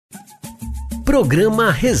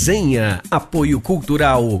Programa Resenha, apoio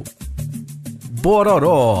cultural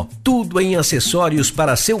Bororó, tudo em acessórios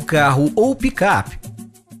para seu carro ou picape.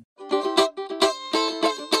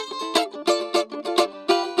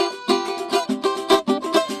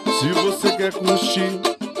 Se você quer curtir,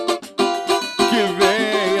 que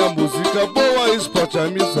venha música boa, esporte,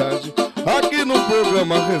 amizade, aqui no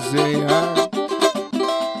programa Resenha.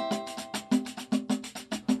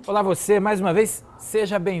 Olá você, mais uma vez,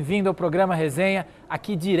 seja bem-vindo ao programa Resenha,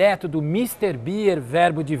 aqui direto do Mr. Beer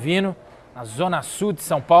Verbo Divino, na Zona Sul de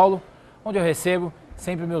São Paulo, onde eu recebo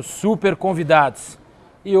sempre meus super convidados.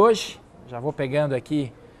 E hoje, já vou pegando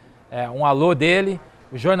aqui um alô dele,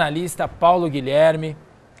 o jornalista Paulo Guilherme,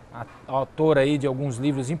 autor aí de alguns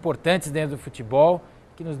livros importantes dentro do futebol,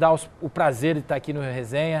 que nos dá o prazer de estar aqui no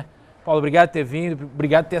Resenha. Paulo, obrigado por ter vindo,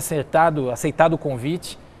 obrigado por ter aceitado o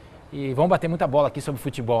convite. E vamos bater muita bola aqui sobre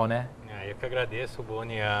futebol, né? Eu que agradeço,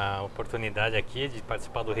 Boni, a oportunidade aqui de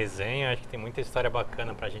participar do Resenha. Acho que tem muita história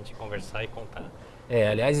bacana pra gente conversar e contar.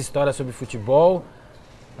 Aliás, história sobre futebol,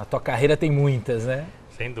 na tua carreira tem muitas, né?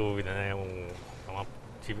 Sem dúvida, né?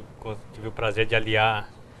 Tive o prazer de aliar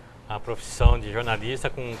a profissão de jornalista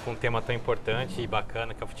com um tema tão importante e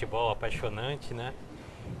bacana que é o futebol, apaixonante, né?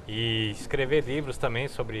 E escrever livros também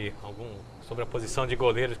sobre a posição de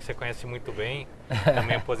goleiro, que você conhece muito bem,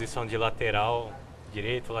 também a posição de lateral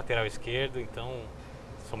direito, lateral esquerdo, então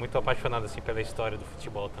sou muito apaixonado assim pela história do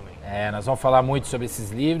futebol também. Nós vamos falar muito sobre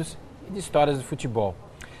esses livros e de histórias do futebol.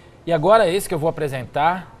 E agora esse que eu vou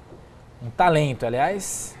apresentar, um talento,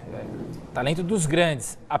 aliás, talento dos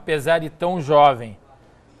grandes, apesar de tão jovem.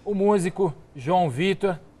 O músico João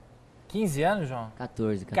Vitor, 15 anos, João?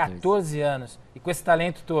 14 anos. E com esse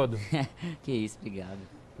talento todo. Que isso, obrigado.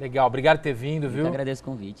 Legal, obrigado por ter vindo, viu? Eu agradeço o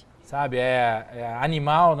convite. Sabe, é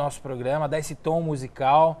animal o nosso programa, dá esse tom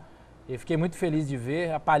musical. Eu fiquei muito feliz de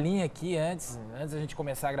ver a palhinha aqui antes da gente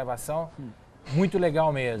começar a gravação. Muito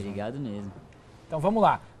legal mesmo. Obrigado mesmo. Então vamos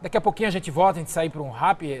lá. Daqui a pouquinho a gente volta, a gente sai para um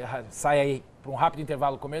rápido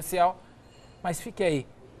intervalo comercial. Mas fique aí,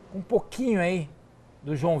 um pouquinho aí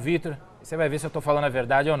do João Vitor. Você vai ver se eu estou falando a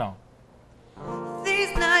verdade ou não.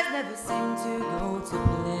 These nights never seem to go to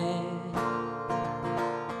plan.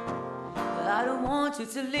 I don't want you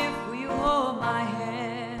to live where you hold my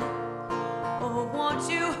hand. Oh,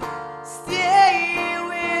 won't you stay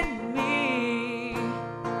with me?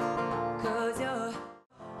 'Cause you're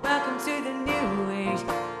welcome to the new age,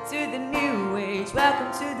 to the new age.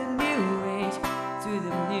 Welcome to the new age, to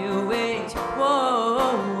the new age. Whoa,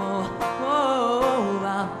 whoa, whoa,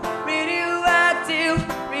 I'm radioactive,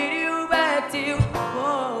 radioactive.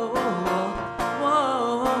 Whoa, whoa,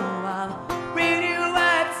 whoa, I'm radioactive.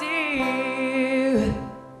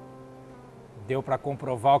 Deu para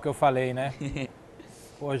comprovar o que eu falei, né?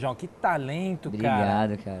 Pô, João, que talento,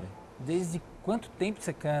 Obrigado, cara. Desde quanto tempo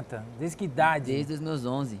você canta? Desde que idade? Desde os meus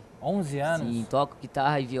 11. 11 anos? Sim, toco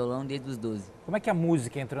guitarra e violão desde os 12. Como é que a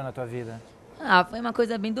música entrou na tua vida? Foi uma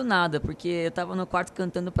coisa bem do nada, porque eu tava no quarto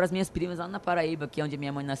cantando pras minhas primas lá na Paraíba, que é onde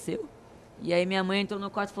minha mãe nasceu. E aí minha mãe entrou no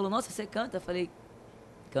quarto e falou, nossa, você canta? Eu falei,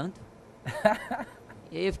 canto?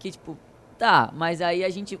 E aí eu fiquei tipo, tá, mas aí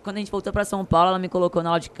quando a gente voltou pra São Paulo, ela me colocou na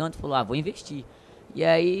aula de canto e falou, vou investir. E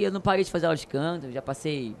aí eu não parei de fazer aula de canto, eu já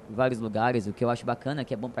passei em vários lugares, o que eu acho bacana,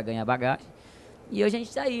 que é bom pra ganhar bagagem. E hoje a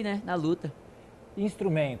gente tá aí, né, na luta.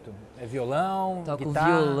 Instrumento? É violão, Toco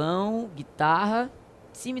guitarra? violão, guitarra.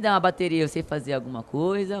 Se me dá uma bateria, eu sei fazer alguma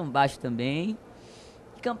coisa, um baixo também.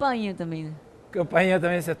 E campainha também, né? Campainha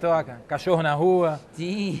também você toca? Cachorro na rua?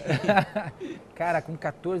 Sim. Cara, com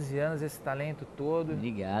 14 anos, esse talento todo.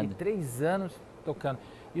 Obrigado. E 3 anos tocando.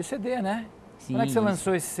 E o CD, né? Sim. Quando é que você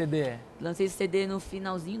lançou esse CD? Lancei esse CD no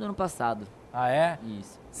finalzinho do ano passado. Ah, é?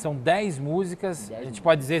 Isso. São 10 músicas, 10 a gente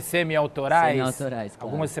pode dizer semi-autorais? Semi-autorais, claro.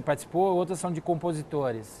 Algumas você participou, outras são de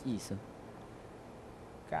compositores. Isso.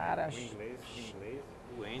 Cara, Inglês,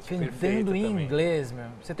 fluente, cantando perfeito em também. inglês, meu.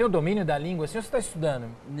 Você tem o domínio da língua assim ou você está estudando?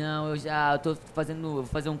 Não, eu tô vou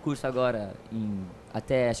fazer um curso agora,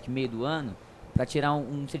 até acho que meio do ano, pra tirar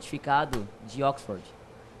um certificado de Oxford.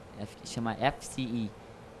 Chama FCE.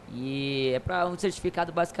 E é pra um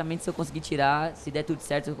certificado, basicamente, se eu conseguir tirar, se der tudo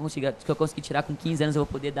certo, se eu conseguir tirar com 15 anos, eu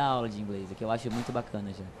vou poder dar aula de inglês, o que eu acho muito bacana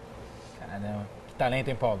já. Caramba, que talento,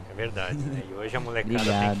 hein, Paulo? É verdade, né? E hoje a molecada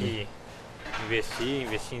Obrigado. tem que investir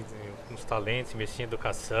nos talentos, investir em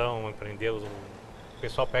educação, aprender. O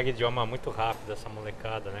pessoal pega idioma muito rápido, essa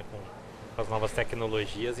molecada, né? Com as novas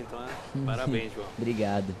tecnologias, então parabéns, João.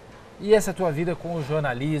 Obrigado. E essa tua vida com o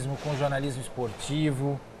jornalismo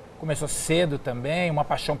esportivo? Começou cedo também, uma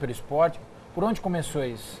paixão pelo esporte. Por onde começou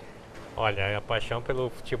isso? Olha, a paixão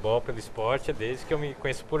pelo futebol, pelo esporte, é desde que eu me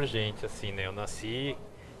conheço por gente, assim, né? Eu nasci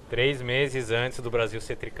 3 meses antes do Brasil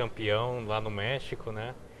ser tricampeão lá no México,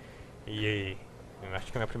 né? E eu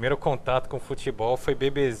acho que meu primeiro contato com futebol foi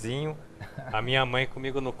bebezinho, a minha mãe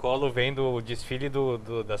comigo no colo vendo o desfile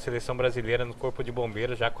da seleção brasileira no Corpo de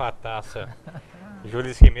Bombeiros, já com a taça.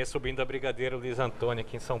 Júlio Rimet subindo a Brigadeiro Luiz Antônio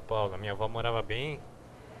aqui em São Paulo. A minha avó morava bem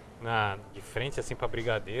de frente assim para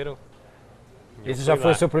Brigadeiro. Esse já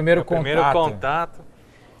foi o seu primeiro contato? Primeiro contato.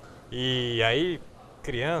 E aí,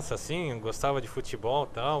 criança assim, gostava de futebol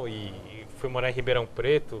e tal, e fui morar em Ribeirão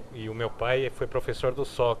Preto, e o meu pai foi professor do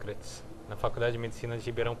Sócrates, na Faculdade de Medicina de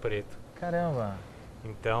Ribeirão Preto. Caramba!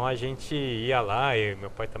 Então a gente ia lá, e meu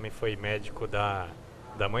pai também foi médico da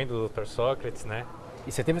mãe do Dr. Sócrates, né?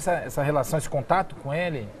 E você teve essa relação, esse contato com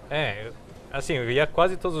ele? Assim, eu ia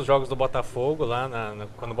quase todos os jogos do Botafogo lá,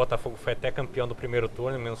 quando o Botafogo foi até campeão do primeiro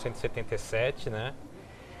turno, em 1977, né?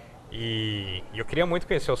 E eu queria muito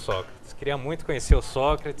conhecer o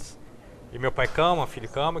Sócrates, e meu pai, calma filho,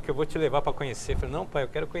 calma que eu vou te levar para conhecer. Eu falei, não pai, eu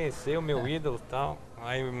quero conhecer o meu ídolo e tal.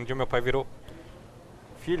 Aí um dia meu pai virou,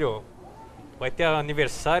 filho, vai ter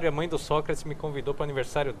aniversário, a mãe do Sócrates me convidou para o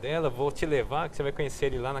aniversário dela, vou te levar, que você vai conhecer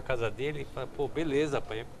ele lá na casa dele. E falei, pô, beleza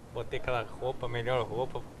pai, botei aquela roupa, melhor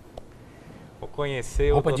roupa, vou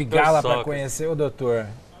conhecer roupa o Dr. de gala Sócrates. para conhecer o doutor.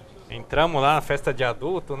 Entramos lá na festa de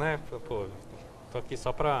adulto, né, pô, tô aqui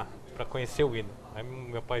só para conhecer o ídolo. Aí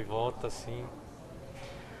meu pai volta assim,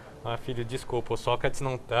 filho, desculpa, o Sócrates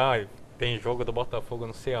não tá, tem jogo do Botafogo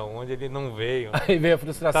não sei aonde, ele não veio. Aí veio a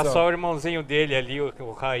frustração. Tá só o irmãozinho dele ali,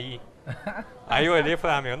 o Raí. Aí eu olhei e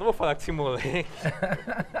falei, eu não vou falar com esse moleque.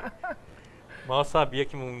 Mal sabia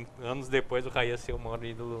que anos depois o Raí ia ser um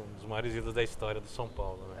dos maiores ídolos da história do São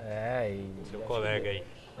Paulo, né? Seu colega aí.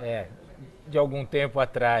 De algum tempo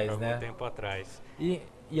atrás, né? De algum tempo atrás. E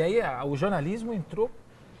aí o jornalismo entrou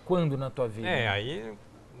quando na tua vida? Aí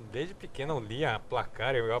desde pequeno eu lia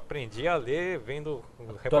placar, eu aprendi a ler vendo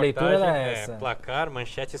tua leitura era reportagem, essa? Placar,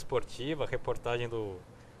 manchete esportiva, reportagem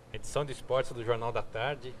edição de esportes do Jornal da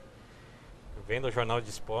Tarde, vendo o Jornal de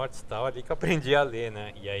Esportes e tal, ali que eu aprendi a ler,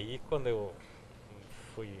 né? E aí quando eu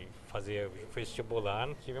fui vestibular,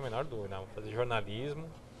 não tive a menor dúvida, vou fazer jornalismo.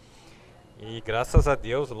 E graças a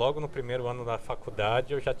Deus, logo no primeiro ano da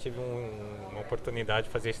faculdade, eu já tive uma oportunidade de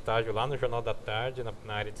fazer estágio lá no Jornal da Tarde,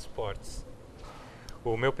 na área de esportes.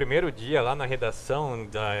 O meu primeiro dia lá na redação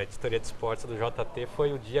da editoria de esportes do JT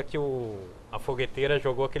foi o dia que a fogueteira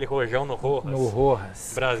jogou aquele rojão no Rojas. No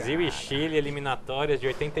Rojas. Brasil e Chile, eliminatórias de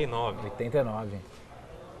 89. 89.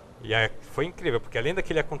 E foi incrível, porque além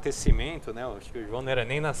daquele acontecimento, né, acho que o João não era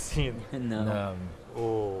nem nascido. Não.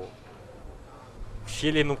 O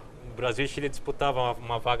Brasil e Chile disputavam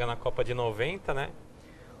uma vaga na Copa de 90, né?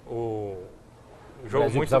 O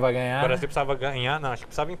Brasil precisava ganhar. O Brasil precisava ganhar, não, acho que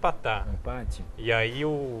precisava empatar. Empate. E aí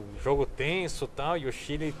o jogo tenso e tal, e o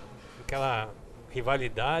Chile, aquela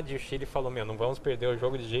rivalidade, e o Chile falou, não vamos perder o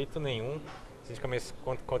jogo de jeito nenhum. Se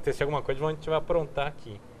acontecer alguma coisa, a gente vai aprontar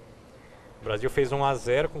aqui. O Brasil fez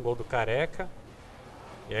 1-0 com o gol do Careca.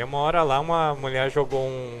 E aí uma hora lá, uma mulher jogou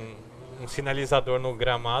um sinalizador no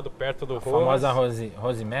gramado perto do Rojas. A famosa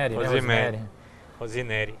Rosemary, né?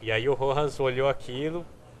 Rosineri. E aí o Rojas olhou aquilo,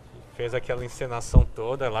 fez aquela encenação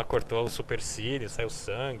toda, lá cortou o supercílio, saiu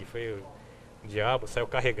sangue, foi o diabo, saiu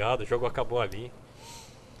carregado, o jogo acabou ali.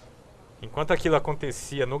 Enquanto aquilo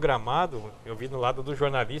acontecia no gramado, eu vi no lado do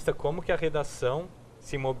jornalista como que a redação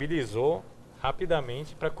se mobilizou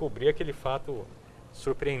rapidamente para cobrir aquele fato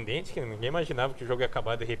surpreendente, que ninguém imaginava que o jogo ia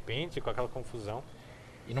acabar de repente, com aquela confusão.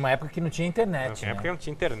 E numa época que não tinha internet, Na época não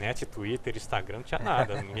tinha internet, Twitter, Instagram, não tinha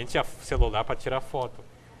nada. Ninguém tinha celular para tirar foto.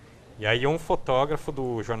 E aí um fotógrafo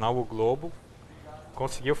do jornal O Globo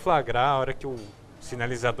conseguiu flagrar a hora que o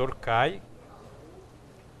sinalizador cai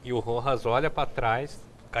e o Rojas olha para trás,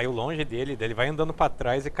 caiu longe dele, daí ele vai andando para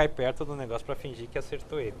trás e cai perto do negócio para fingir que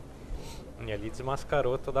acertou ele. E ali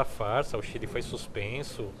desmascarou toda a farsa, o Chile foi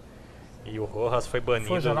suspenso e o Rojas foi banido.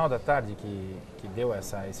 Foi o Jornal da Tarde que deu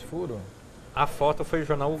esse furo? A foto foi o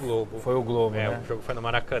jornal O Globo. Foi o Globo, né? O jogo foi no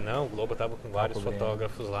Maracanã, o Globo estava com vários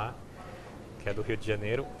fotógrafos lá, que é do Rio de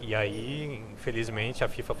Janeiro. E aí, infelizmente, a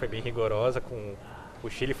FIFA foi bem rigorosa, o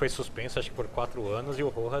Chile foi suspenso, acho que por 4 anos, e o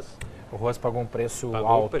Rojas... O Rojas pagou um preço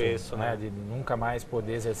alto, né? De nunca mais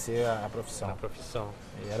poder exercer a profissão. A profissão.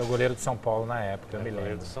 Ele era o goleiro do São Paulo na época, eu me lembro.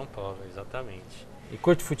 Goleiro do São Paulo, exatamente. E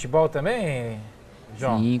curte futebol também,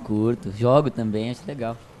 João? Sim, curto. Jogo também, acho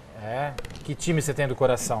legal. Que time você tem do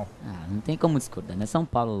coração? Não tem como discordar, né? São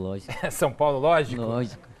Paulo, lógico. É São Paulo, lógico?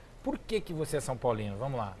 Lógico. Por que você é São Paulino?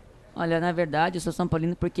 Vamos lá. Olha, na verdade, eu sou São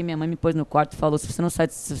Paulino porque minha mãe me pôs no quarto e falou, se você não sai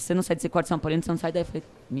desse quarto São Paulino, você não sai daí. Eu falei,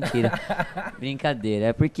 mentira. Brincadeira.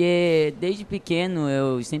 É porque desde pequeno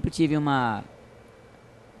eu sempre tive uma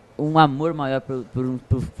um amor maior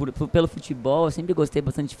pelo futebol. Eu sempre gostei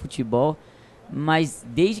bastante de futebol. Mas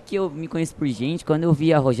desde que eu me conheço por gente, quando eu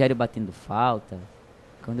via Rogério batendo falta,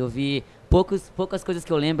 quando eu vi poucas coisas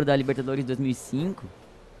que eu lembro da Libertadores 2005,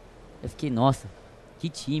 eu fiquei, nossa, que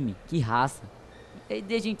time, que raça. E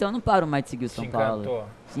desde então eu não paro mais de seguir o São Paulo. Encantou.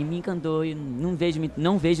 Sim, me encantou e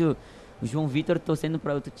não vejo o João Vitor torcendo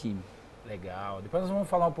para outro time. Legal. Depois nós vamos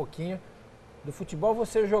falar um pouquinho do futebol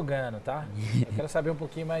você jogando, tá? Eu quero saber um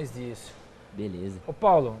pouquinho mais disso. Beleza. Ô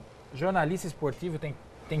Paulo, jornalista esportivo tem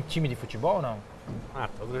time de futebol ou não?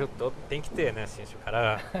 Todo tem que ter, né? Assim, se o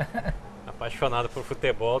cara é apaixonado por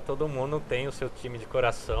futebol, todo mundo tem o seu time de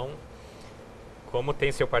coração, como tem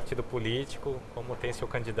seu partido político, como tem seu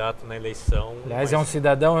candidato na eleição. Aliás, é um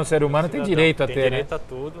cidadão, é um ser humano, tem direito a ter, né? Tem direito a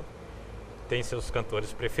tudo. Tem seus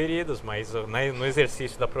cantores preferidos, mas no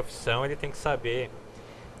exercício da profissão ele tem que saber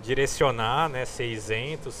direcionar, né? Ser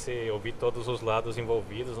isento, ouvir todos os lados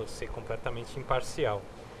envolvidos, ser completamente imparcial.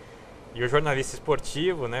 E o jornalista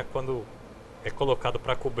esportivo, né, quando é colocado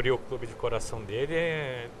para cobrir o clube de coração dele,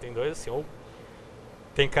 tem dois assim, ou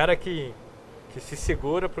tem cara que se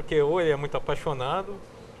segura porque ou ele é muito apaixonado,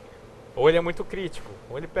 ou ele é muito crítico,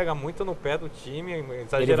 ou ele pega muito no pé do time,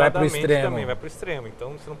 exageradamente também vai pro extremo.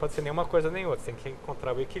 Então você não pode ser nenhuma coisa nem outra, você tem que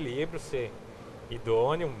encontrar o equilíbrio, ser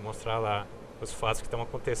idôneo, mostrar lá os fatos que estão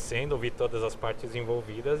acontecendo, ouvir todas as partes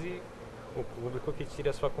envolvidas e o público que tire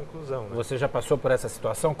a sua conclusão. Né? Você já passou por essa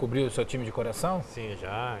situação? Cobriu o seu time de coração? Sim,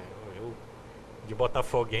 já. Eu de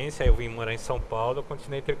botafoguense, aí eu vim morar em São Paulo, eu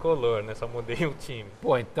continuei tricolor, né? Só mudei o time.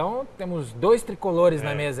 Pô, então temos 2 tricolores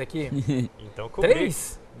na mesa aqui. Então cobri.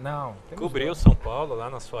 3? Não. Cobri o São Paulo lá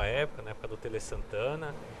na sua época, na época do Tele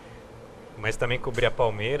Santana. Mas também cobri a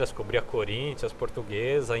Palmeiras, cobri a Corinthians,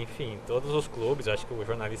 Portuguesa, enfim, todos os clubes. Acho que o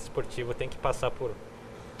jornalista esportivo tem que passar por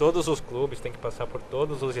todos os clubes, tem que passar por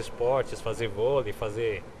todos os esportes, fazer vôlei,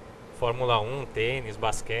 fazer Fórmula 1, tênis,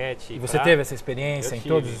 basquete. E você teve essa experiência em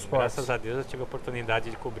todos os esportes? Graças a Deus eu tive a oportunidade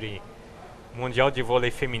de cobrir Mundial de Vôlei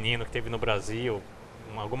Feminino que teve no Brasil,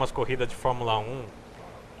 algumas corridas de Fórmula 1,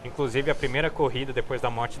 inclusive a primeira corrida depois da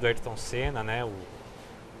morte do Ayrton Senna, né?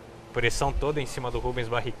 Pressão toda em cima do Rubens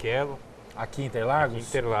Barrichello. Aqui em Interlagos? Aqui em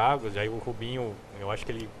Interlagos, aí o Rubinho, eu acho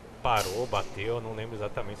que ele parou, bateu, não lembro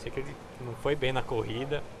exatamente, sei que ele não foi bem na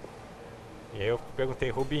corrida. E aí eu perguntei,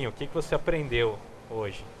 Rubinho, o que você aprendeu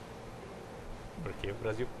hoje? Porque o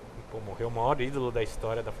Brasil morreu o maior ídolo da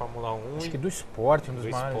história da Fórmula 1. Acho que do esporte, um dos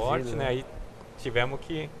maiores ídolos, né? Aí tivemos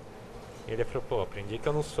que... Ele falou, pô, aprendi que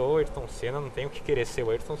eu não sou o Ayrton Senna, não tenho que querer ser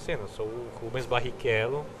o Ayrton Senna, eu sou o Rubens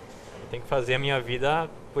Barrichello, eu tenho que fazer a minha vida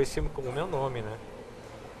com o meu nome, né?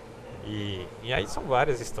 E aí são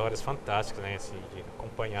várias histórias fantásticas, né? Assim, de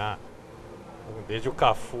acompanhar desde o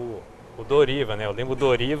Cafu, o Doriva, né? Eu lembro o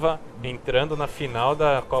Doriva entrando na final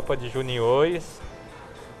da Copa de Juniores,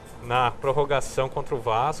 na prorrogação contra o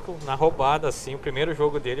Vasco, na roubada, assim. O primeiro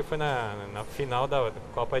jogo dele foi na final da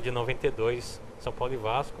Copa de 92, São Paulo e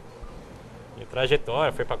Vasco. E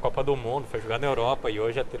trajetória, foi para a Copa do Mundo, foi jogar na Europa e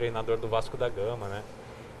hoje é treinador do Vasco da Gama, né?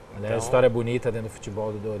 Então, a história bonita dentro do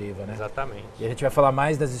futebol do Doriva, né? Exatamente. E a gente vai falar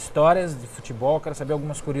mais das histórias de futebol, quero saber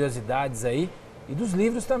algumas curiosidades aí e dos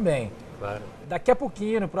livros também. Claro. Daqui a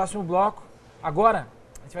pouquinho, no próximo bloco. Agora,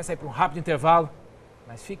 a gente vai sair para um rápido intervalo,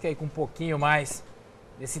 mas fica aí com um pouquinho mais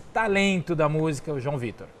desse talento da música, o João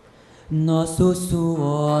Vitor. Nosso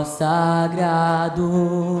suor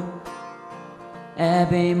sagrado é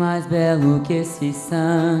bem mais belo que esse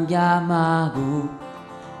sangue amargo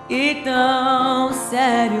e tão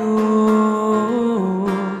sério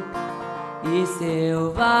e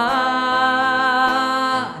selvagem.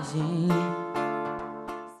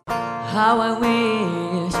 How I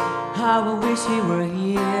wish you were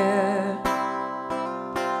here.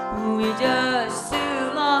 We just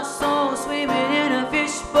two lost souls swimming in a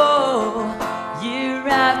fishbowl, year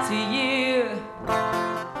after year,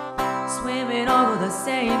 swimming over the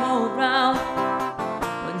same old ground.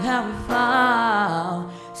 But now we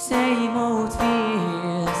found same old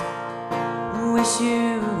fears. Wish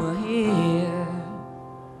you were here.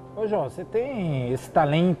 Ô João, você tem esse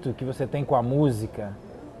talento que você tem com a música?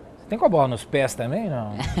 Você tem com a bola nos pés também,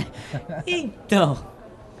 não? Então,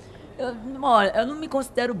 olha, eu não me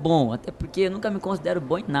considero bom, até porque eu nunca me considero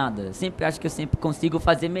bom em nada. Eu sempre acho que eu sempre consigo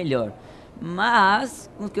fazer melhor. Mas,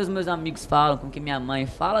 com o que os meus amigos falam, com o que minha mãe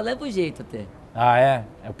fala, leva o jeito até. Ah, é?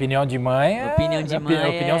 Opinião de mãe é... Opinião de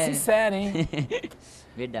mãe opinião é... sincera, hein?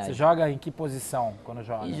 Verdade. Você joga em que posição quando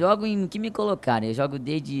joga? Eu jogo em que me colocarem. Eu jogo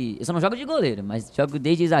desde... Eu só não jogo de goleiro, mas jogo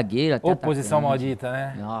desde zagueiro até atacante. Posição maldita,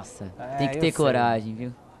 né? Nossa, tem que ter coragem,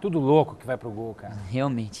 viu? Tudo louco que vai pro gol, cara.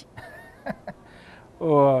 Realmente.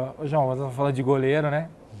 Ô João, nós estamos falando de goleiro, né?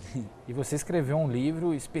 E você escreveu um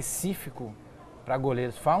livro específico para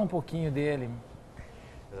goleiros. Fala um pouquinho dele.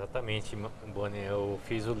 Exatamente, Boni. Eu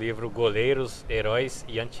fiz o livro Goleiros, Heróis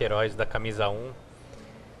e Anti-Heróis da Camisa 1,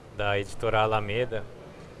 da editora Alameda.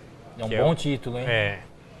 É um bom título, hein?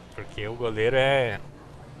 Porque o goleiro é...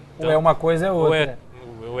 Ou é uma coisa é outra.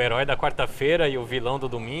 O herói da quarta-feira e o vilão do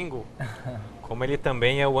domingo, como ele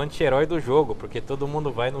também é o anti-herói do jogo, porque todo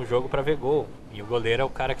mundo vai no jogo para ver gol. E o goleiro é o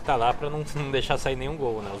cara que tá lá para não deixar sair nenhum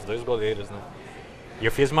gol, né? Os dois goleiros, né? E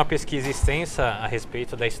eu fiz uma pesquisa extensa a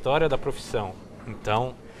respeito da história da profissão.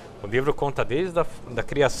 Então, o livro conta desde da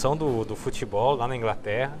criação do futebol lá na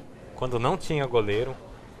Inglaterra, quando não tinha goleiro.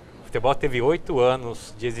 O futebol teve 8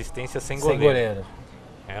 anos de existência sem goleiro.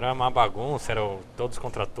 Era uma bagunça, era todos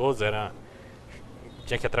contra todos,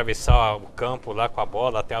 tinha que atravessar o campo lá com a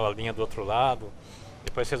bola até a linha do outro lado.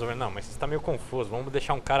 Depois resolveram, não, mas isso está meio confuso, vamos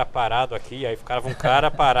deixar um cara parado aqui. Aí ficava um cara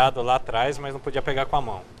parado lá atrás, mas não podia pegar com a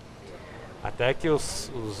mão. Até que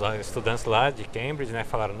os estudantes lá de Cambridge, né,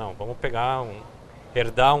 falaram, não, vamos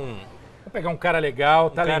herdar um... Vou pegar um cara legal,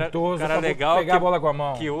 talentoso, cara legal pegar a bola com a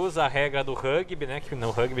mão. Que usa a regra do rugby, né? Que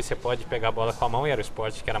no rugby você pode pegar a bola com a mão, e era o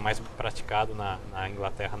esporte que era mais praticado na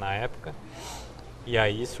Inglaterra na época. E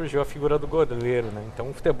aí surgiu a figura do goleiro, né?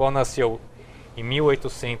 Então o futebol nasceu em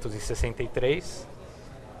 1863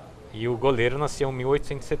 e o goleiro nasceu em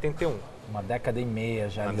 1871. Uma década e meia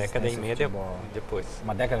já. Uma década e meia depois.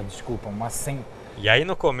 Uma década, desculpa, uma 100. E aí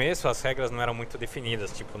no começo as regras não eram muito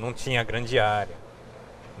definidas, tipo, não tinha grande área,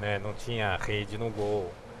 né? Não tinha rede no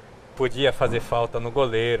gol, podia fazer falta no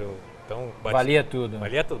goleiro, então valia tudo.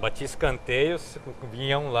 Valia tudo, batia escanteios,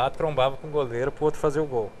 vinha um lá, trombava com o goleiro pro outro fazer o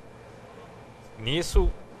gol. Nisso,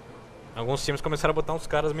 alguns times começaram a botar uns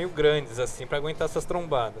caras meio grandes assim para aguentar essas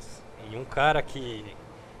trombadas. E um cara que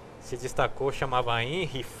se destacou chamava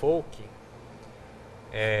Henry Folk,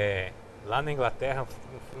 lá na Inglaterra,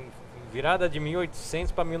 virada de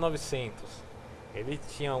 1800 para 1900. Ele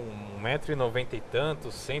tinha 1,90 m e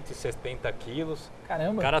tantos, 170 quilos.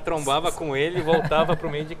 Caramba! O cara trombava com ele e voltava para o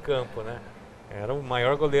meio de campo, né? Era o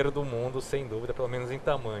maior goleiro do mundo, sem dúvida, pelo menos em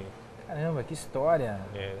tamanho. Caramba, que história!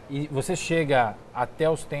 E você chega até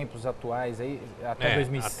os tempos atuais, aí, até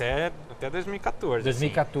 2014.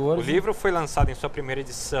 2014. Assim. O livro foi lançado em sua primeira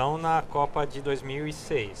edição na Copa de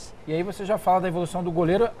 2006. E aí você já fala da evolução do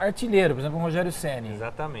goleiro artilheiro, por exemplo, o Rogério Ceni.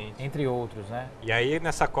 Exatamente. Entre outros, né? E aí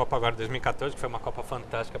nessa Copa agora de 2014, que foi uma Copa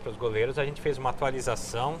fantástica para os goleiros, a gente fez uma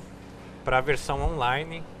atualização para a versão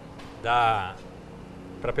online para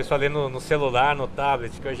a pessoa ler no celular, no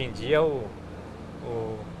tablet, que hoje em dia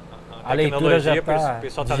a leitura já está o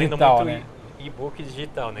pessoal está lendo muito e-book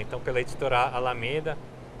digital, né? Então pela editora Alameda,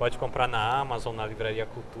 pode comprar na Amazon, na Livraria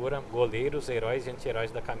Cultura, Goleiros, Heróis e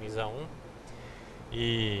Anti-Heróis da Camisa 1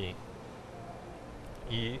 e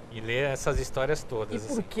ler essas histórias todas.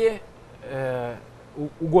 E por que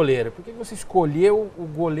o goleiro? Por que você escolheu o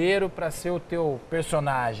goleiro para ser o teu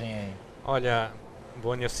personagem aí? Olha,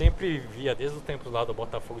 Boni, eu sempre via desde o tempo lá do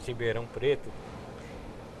Botafogo de Ribeirão Preto,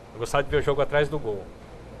 eu gostava de ver o jogo atrás do gol.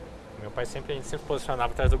 Meu pai a gente sempre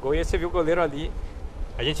posicionava atrás do gol e aí você viu o goleiro ali.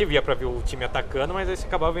 A gente via para ver o time atacando, mas aí você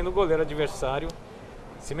acabava vendo o goleiro adversário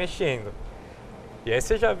se mexendo. E aí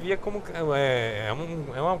você já via como é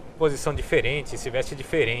uma posição diferente, se veste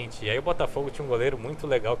diferente. E aí o Botafogo tinha um goleiro muito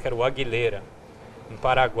legal que era o Aguilera, um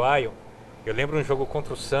paraguaio. Eu lembro um jogo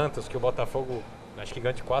contra o Santos que o Botafogo, acho que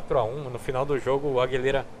ganhou de 4-1. No final do jogo o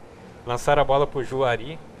Aguilera lançaram a bola pro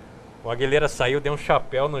Juari. O Aguilera saiu, deu um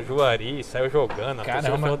chapéu no Juari e saiu jogando. Até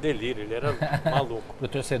foi um delírio, ele era maluco. Pro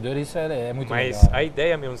torcedor isso é muito legal. Mas a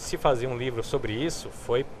ideia mesmo de se fazer um livro sobre isso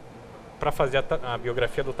foi para fazer a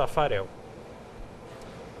biografia do Taffarel.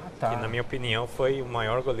 Que na minha opinião foi o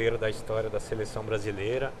maior goleiro da história da seleção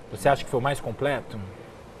brasileira. Você acha que foi o mais completo?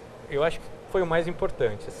 Eu acho que foi o mais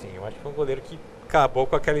importante, assim. Eu acho que foi um goleiro que acabou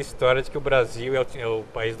com aquela história de que o Brasil é o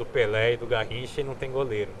país do Pelé e do Garrincha e não tem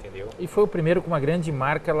goleiro, entendeu? E foi o primeiro com uma grande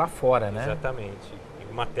marca lá fora, né? Exatamente.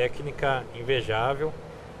 E uma técnica invejável.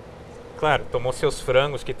 Claro, tomou seus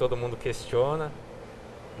frangos que todo mundo questiona,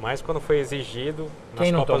 mas quando foi exigido nas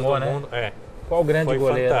Quem não Copas tomou, do né? Mundo, qual grande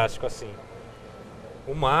goleiro? Foi fantástico, assim.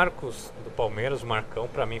 O Marcos, do Palmeiras, o Marcão,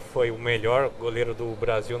 para mim foi o melhor goleiro do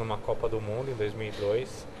Brasil numa Copa do Mundo em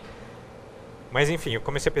 2002. Mas enfim, eu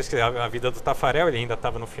comecei a pesquisar a vida do Taffarel, ele ainda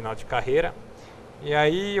estava no final de carreira. E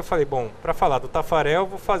aí eu falei, bom, para falar do Taffarel,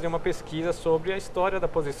 vou fazer uma pesquisa sobre a história da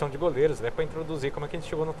posição de goleiros, né, para introduzir como é que a gente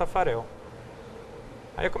chegou no Taffarel.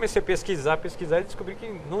 Aí eu comecei a pesquisar e descobri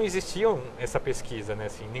que não existia essa pesquisa, né,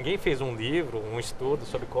 assim, ninguém fez um livro, um estudo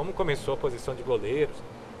sobre como começou a posição de goleiros.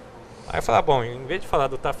 Aí eu falei, bom, em vez de falar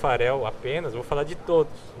do Taffarel apenas, vou falar de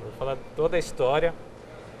todos, vou falar de toda a história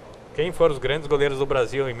quem foram os grandes goleiros do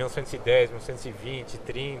Brasil em 1910, 1920,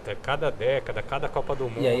 30, cada década, cada Copa do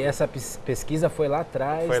Mundo. E aí essa pesquisa foi lá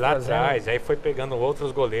atrás? Foi lá atrás, aí foi pegando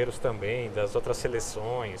outros goleiros também, das outras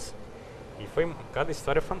seleções. E foi cada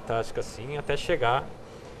história fantástica, assim, até chegar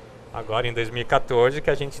agora em 2014, que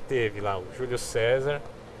a gente teve lá o Júlio César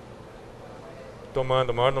tomando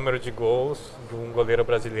o maior número de gols de um goleiro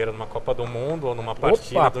brasileiro numa Copa do Mundo ou numa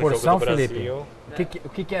partida do porção, jogo do Brasil. Felipe. O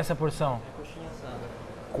que é essa porção?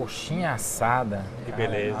 Coxinha assada. Que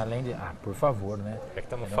beleza. Além de, por favor, né? É que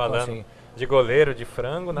estamos falando de goleiro de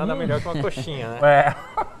frango, nada melhor que uma coxinha, né? É.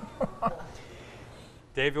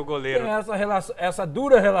 Teve o goleiro... Tem essa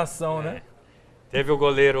dura relação, né? Teve o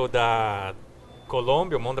goleiro da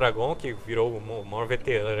Colômbia, o Mondragón, que virou o maior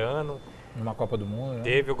veterano. Numa Copa do Mundo, né?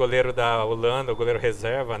 Teve o goleiro da Holanda, o goleiro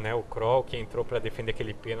reserva, né? O Kroll, que entrou para defender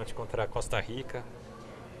aquele pênalti contra a Costa Rica.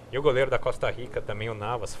 E o goleiro da Costa Rica também, o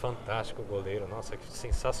Navas, fantástico goleiro. Nossa, que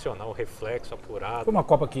sensacional, o reflexo apurado. Foi uma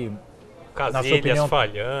Copa que... Casilhas opinião...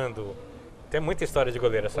 falhando. Tem muita história de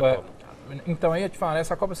goleiro essa Copa. Então, eu ia te falar,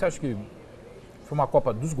 essa Copa você acha que foi uma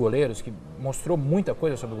Copa dos goleiros, que mostrou muita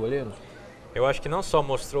coisa sobre goleiros? Eu acho que não só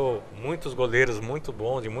mostrou muitos goleiros muito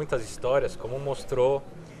bons e muitas histórias, como mostrou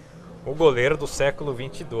o goleiro do século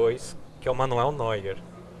 22, que é o Manuel Neuer.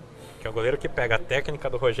 Que é o goleiro que pega a técnica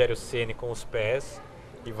do Rogério Ceni com os pés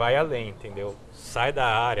e vai além, entendeu? Sai da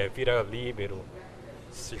área, vira líbero,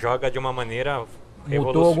 joga de uma maneira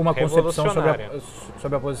mudou alguma concepção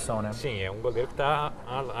sobre a posição, né? Sim, é um goleiro que está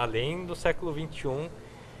além do século 21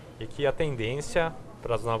 e que a tendência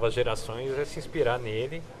para as novas gerações é se inspirar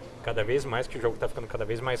nele cada vez mais, que o jogo está ficando cada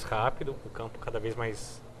vez mais rápido, o campo cada vez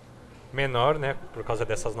mais menor, né, por causa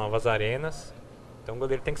dessas novas arenas. Então o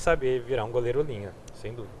goleiro tem que saber virar um goleiro linha,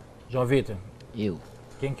 sem dúvida. João Vitor. Eu.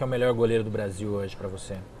 Quem que é o melhor goleiro do Brasil hoje para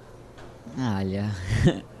você? Olha,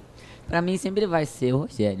 pra mim sempre vai ser o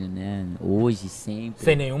Rogério, né? Hoje, sempre.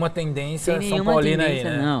 Sem nenhuma tendência Sem São nenhuma Paulina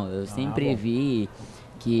tendência, aí, né? não. Eu sempre vi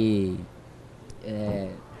que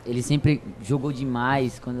ele sempre jogou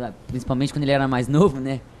demais, principalmente quando ele era mais novo,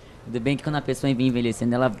 né? Tudo bem que quando a pessoa vem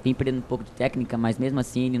envelhecendo, ela vem perdendo um pouco de técnica, mas mesmo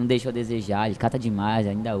assim ele não deixou a desejar, ele cata demais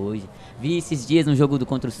ainda hoje. Vi esses dias no jogo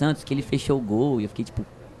contra o Santos que ele fechou o gol e eu fiquei tipo,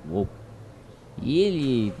 uou. E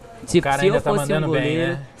ele, se eu fosse um goleiro, bem,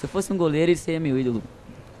 né? se eu fosse um goleiro, ele seria meu ídolo,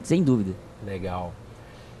 sem dúvida. Legal.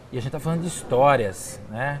 E a gente tá falando de histórias,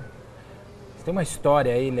 né? Você tem uma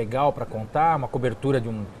história aí legal para contar, uma cobertura de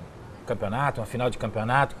um campeonato, uma final de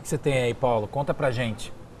campeonato? O que você tem aí, Paulo? Conta pra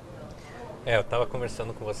gente. Eu tava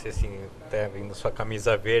conversando com você, assim, até vendo sua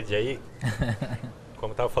camisa verde aí.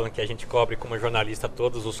 Como eu tava falando que a gente cobre como jornalista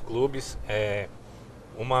todos os clubes,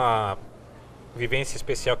 uma vivência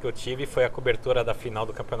especial que eu tive foi a cobertura da final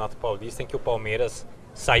do Campeonato Paulista, em que o Palmeiras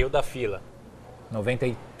saiu da fila.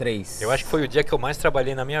 93. Eu acho que foi o dia que eu mais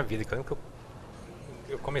trabalhei na minha vida. Eu lembro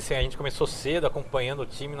que a gente começou cedo acompanhando o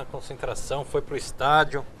time na concentração, foi pro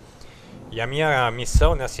estádio. E a minha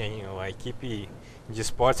missão, né, assim, a equipe de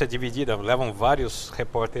esportes é dividida, levam vários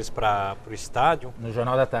repórteres para o estádio. No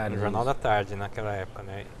Jornal da Tarde. No Jornal da Tarde, naquela época,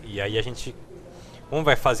 né? E aí a gente, um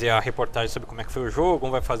vai fazer a reportagem sobre como é que foi o jogo,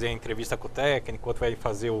 um vai fazer a entrevista com o técnico, outro vai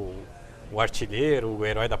fazer o artilheiro, o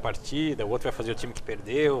herói da partida, o outro vai fazer o time que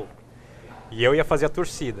perdeu. E eu ia fazer a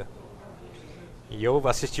torcida. E eu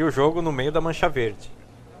assisti o jogo no meio da Mancha Verde.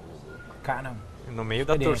 Caramba. No meio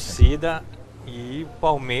da torcida, e o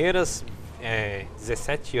Palmeiras...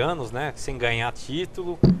 17 anos, né, sem ganhar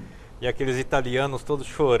título, e aqueles italianos todos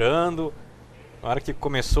chorando. Na hora que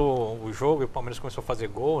começou o jogo e o Palmeiras começou a fazer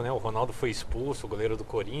gol, né, o Ronaldo foi expulso, o goleiro do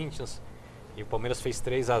Corinthians, e o Palmeiras fez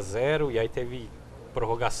 3-0, e aí teve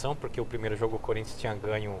prorrogação, porque o primeiro jogo o Corinthians tinha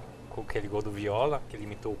ganho com aquele gol do Viola, que ele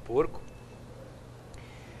imitou o porco.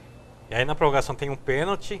 E aí na prorrogação tem um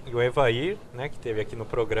pênalti, e o Evair, né, que teve aqui no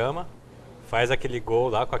programa, faz aquele gol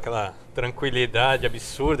lá com aquela tranquilidade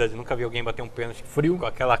absurda de nunca ver alguém bater um pênalti frio, com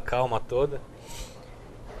aquela calma toda.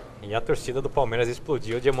 E a torcida do Palmeiras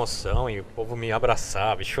explodiu de emoção e o povo me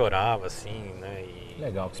abraçava e chorava, assim, né? E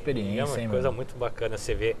legal, que experiência, é uma coisa muito bacana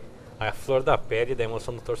você ver a flor da pele da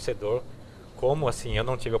emoção do torcedor. Como, assim, eu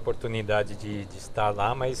não tive a oportunidade de estar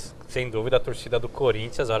lá, mas sem dúvida a torcida do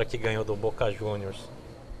Corinthians, a hora que ganhou do Boca Juniors.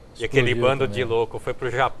 E aquele bando de louco foi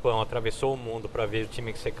pro Japão, atravessou o mundo para ver o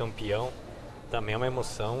time ser campeão. Também é uma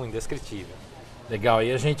emoção indescritível. Legal,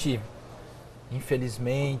 e a gente,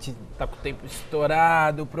 infelizmente, tá com o tempo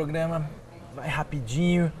estourado, o programa vai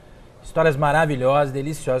rapidinho, histórias maravilhosas,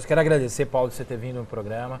 deliciosas. Quero agradecer, Paulo, de você ter vindo no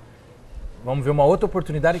programa. Vamos ver uma outra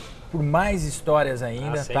oportunidade por mais histórias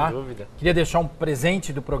ainda, sem tá? dúvida. Queria deixar um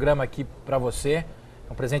presente do programa aqui para você,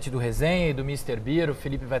 um presente do Resenha e do Mr. Beer, o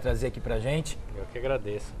Felipe vai trazer aqui pra gente. Eu que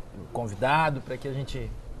agradeço. Convidado para que a gente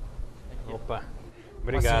Opa, Uma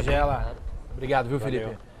obrigado. singela. Obrigado, viu, Valeu.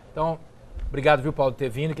 Felipe? Então, obrigado, viu, Paulo, por ter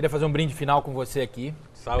vindo. Queria fazer um brinde final com você aqui.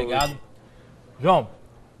 Saúde. Obrigado. João,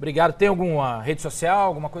 obrigado. Tem alguma rede social,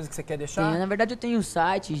 alguma coisa que você quer deixar? Na verdade, eu tenho um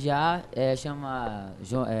site já, chama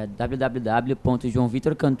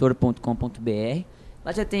www.joaovitorcantor.com.br.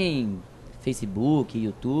 Lá já tem Facebook,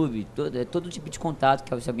 YouTube, todo tipo de contato,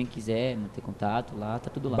 que se alguém quiser manter contato lá, tá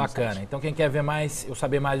tudo lá no Bacana. site. Então, quem quer ver mais, eu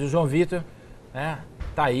saber mais do João Vitor, né?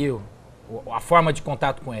 Tá aí a forma de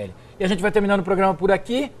contato com ele. E a gente vai terminando o programa por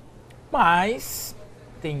aqui, mas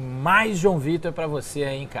tem mais João Vitor pra você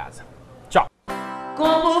aí em casa. Tchau.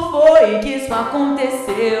 Como foi que isso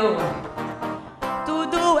aconteceu?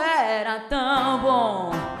 Tudo era tão bom.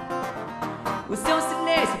 O seu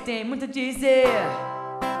silêncio tem muito a dizer.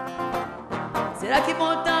 Será que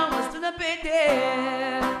voltamos tudo a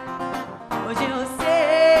perder? Hoje eu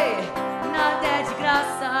sei, nada é de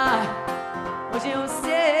graça. Hoje eu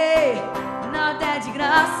sei, nada é de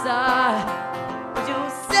graça.